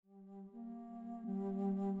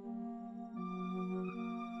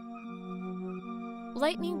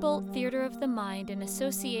Lightning Bolt Theater of the Mind, in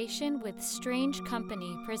association with Strange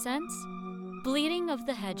Company, presents Bleeding of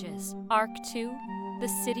the Hedges, Arc 2, The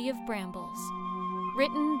City of Brambles.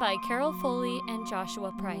 Written by Carol Foley and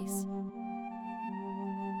Joshua Price.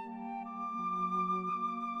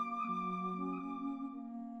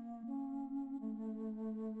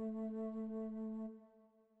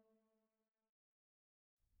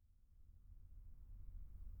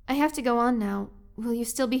 I have to go on now. Will you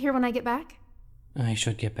still be here when I get back? I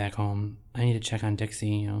should get back home. I need to check on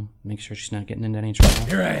Dixie, make sure she's not getting into any trouble.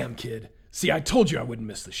 Here I am, kid. See, I told you I wouldn't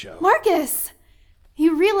miss the show. Marcus!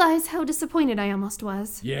 You realize how disappointed I almost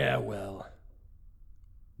was. Yeah, well,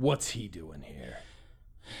 what's he doing here?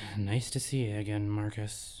 Nice to see you again,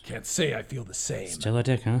 Marcus. Can't say I feel the same. Still a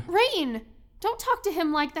dick, huh? Rain! Don't talk to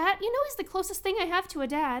him like that. You know he's the closest thing I have to a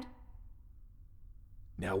dad.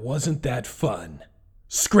 Now, wasn't that fun?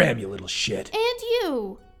 Scram, you little shit. And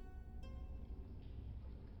you!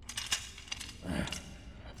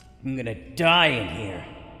 I'm gonna die in here.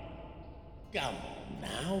 Come on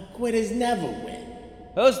now, quitters never win.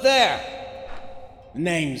 Who's there?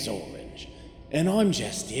 Name's Orange, and I'm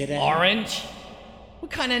just here to... Orange?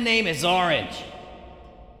 What kind of name is Orange?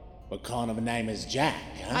 What kind of a name is Jack,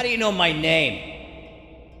 huh? How do you know my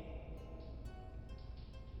name?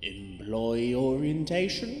 Employee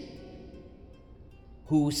orientation?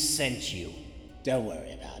 Who sent you? Don't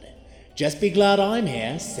worry about it. Just be glad I'm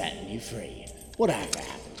here, setting you free. Whatever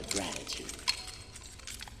happened to gratitude?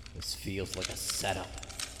 This feels like a setup.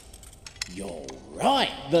 You're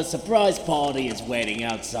right. The surprise party is waiting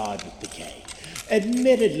outside with the cake.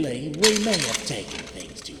 Admittedly, we may have taken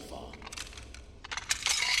things too far.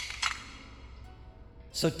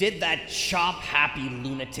 So did that chop-happy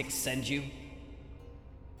lunatic send you?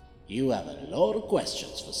 You have a lot of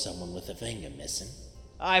questions for someone with a finger missing.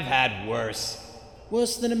 I've had worse.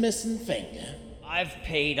 Worse than a missing finger? I've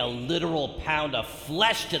paid a literal pound of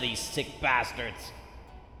flesh to these sick bastards.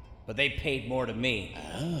 But they paid more to me.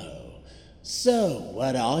 Oh. So,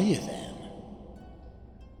 what are you then?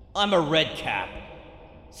 I'm a red cap.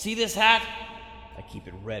 See this hat? I keep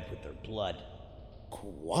it red with their blood.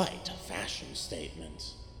 Quite a fashion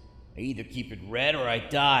statement. I either keep it red or I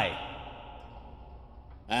die.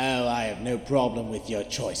 Oh, I have no problem with your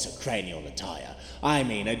choice of cranial attire. I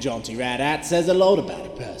mean, a jaunty red hat says a lot about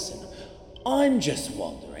a person. I'm just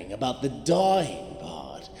wondering about the dying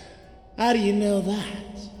part. How do you know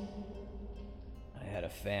that? I had a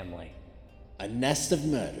family. A nest of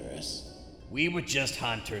murderers? We were just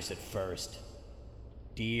hunters at first.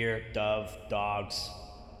 Deer, dove, dogs.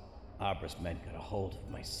 Abra's men got a hold of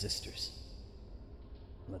my sisters.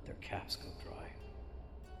 Let their caps go dry.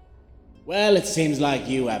 Well, it seems like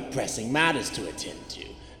you have pressing matters to attend to.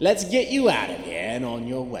 Let's get you out of here and on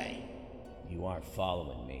your way. You aren't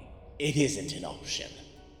following me. It isn't an option.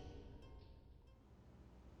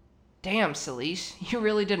 Damn, Celise, you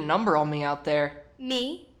really did a number on me out there.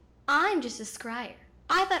 Me? I'm just a scryer.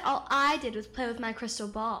 I thought all I did was play with my crystal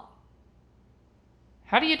ball.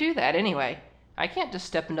 How do you do that, anyway? I can't just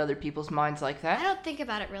step into other people's minds like I that. don't think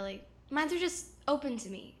about it, really. Minds are just open to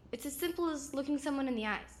me. It's as simple as looking someone in the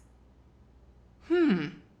eyes.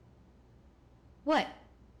 What?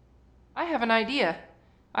 I have an idea.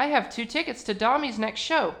 I have 2 tickets to Dami's next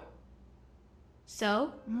show.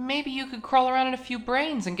 So? Maybe you could crawl around in a few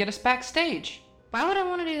brains and get us backstage. Why would I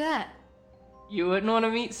want to do that? You wouldn't want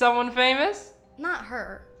to meet someone famous? Not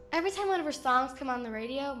her. Every time one of her songs come on the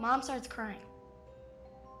radio, Mom starts crying.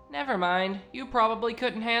 Never mind. You probably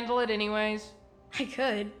couldn't handle it anyways. I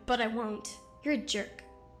could, but I won't. You're a jerk.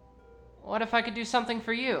 What if I could do something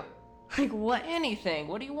for you? Like what? Anything.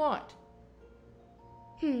 What do you want?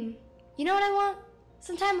 You know what I want?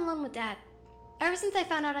 Some time alone with Dad. Ever since I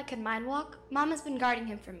found out I could mind walk, Mom has been guarding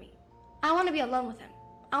him from me. I want to be alone with him.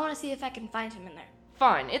 I want to see if I can find him in there.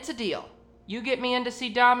 Fine, it's a deal. You get me in to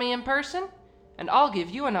see Dami in person, and I'll give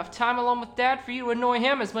you enough time alone with Dad for you to annoy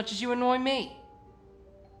him as much as you annoy me.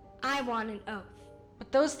 I want an oath.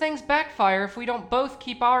 But those things backfire if we don't both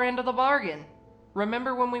keep our end of the bargain.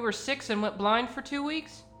 Remember when we were 6 and went blind for 2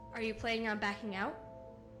 weeks? Are you planning on backing out?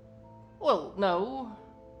 Well, no.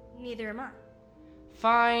 Neither am I.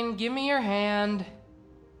 Fine, give me your hand.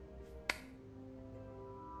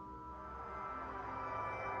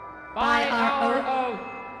 By our oath,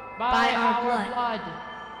 by our blood,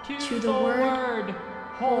 to the word,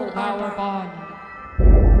 hold our bond.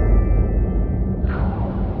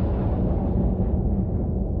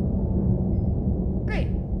 Great.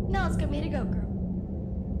 Now let's go meet a goat girl.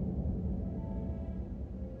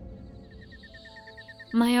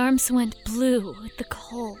 My arms went blue with the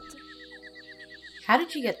cold. How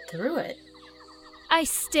did you get through it? I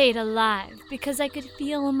stayed alive because I could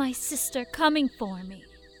feel my sister coming for me.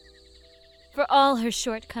 For all her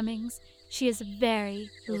shortcomings, she is very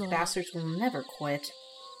Those loyal. bastards will never quit.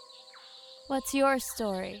 What's your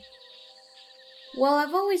story? Well,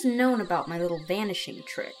 I've always known about my little vanishing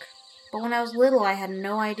trick. But when I was little, I had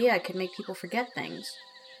no idea I could make people forget things.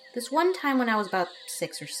 This one time when I was about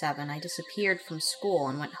 6 or 7, I disappeared from school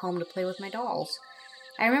and went home to play with my dolls.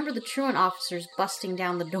 I remember the truant officers busting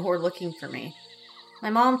down the door looking for me. My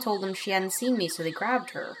mom told them she hadn't seen me, so they grabbed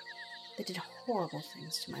her. They did horrible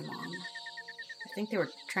things to my mom. I think they were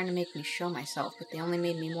trying to make me show myself, but they only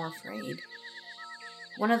made me more afraid.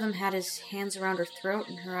 One of them had his hands around her throat,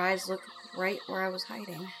 and her eyes looked right where I was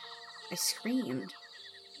hiding. I screamed.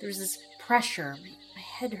 There was this pressure. My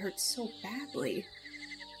head hurt so badly.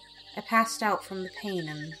 I passed out from the pain,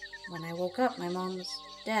 and when I woke up, my mom was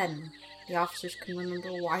dead, and the officers couldn't remember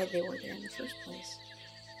why they were there in the first place.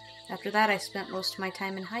 After that, I spent most of my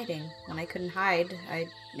time in hiding. When I couldn't hide, I'd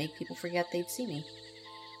make people forget they'd see me.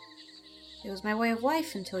 It was my way of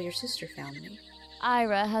life until your sister found me.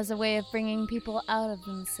 Ira has a way of bringing people out of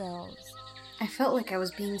themselves. I felt like I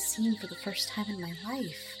was being seen for the first time in my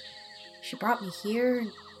life. She brought me here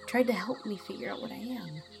and tried to help me figure out what I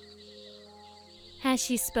am. Has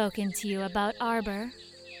she spoken to you about Arbor?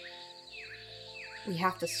 We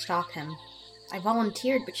have to stop him. I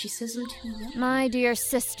volunteered, but she says I'm too young. My dear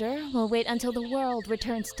sister will wait until the world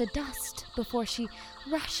returns to dust before she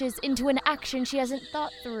rushes into an action she hasn't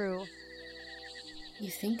thought through. You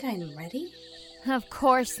think I'm ready? Of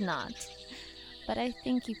course not. But I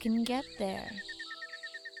think you can get there.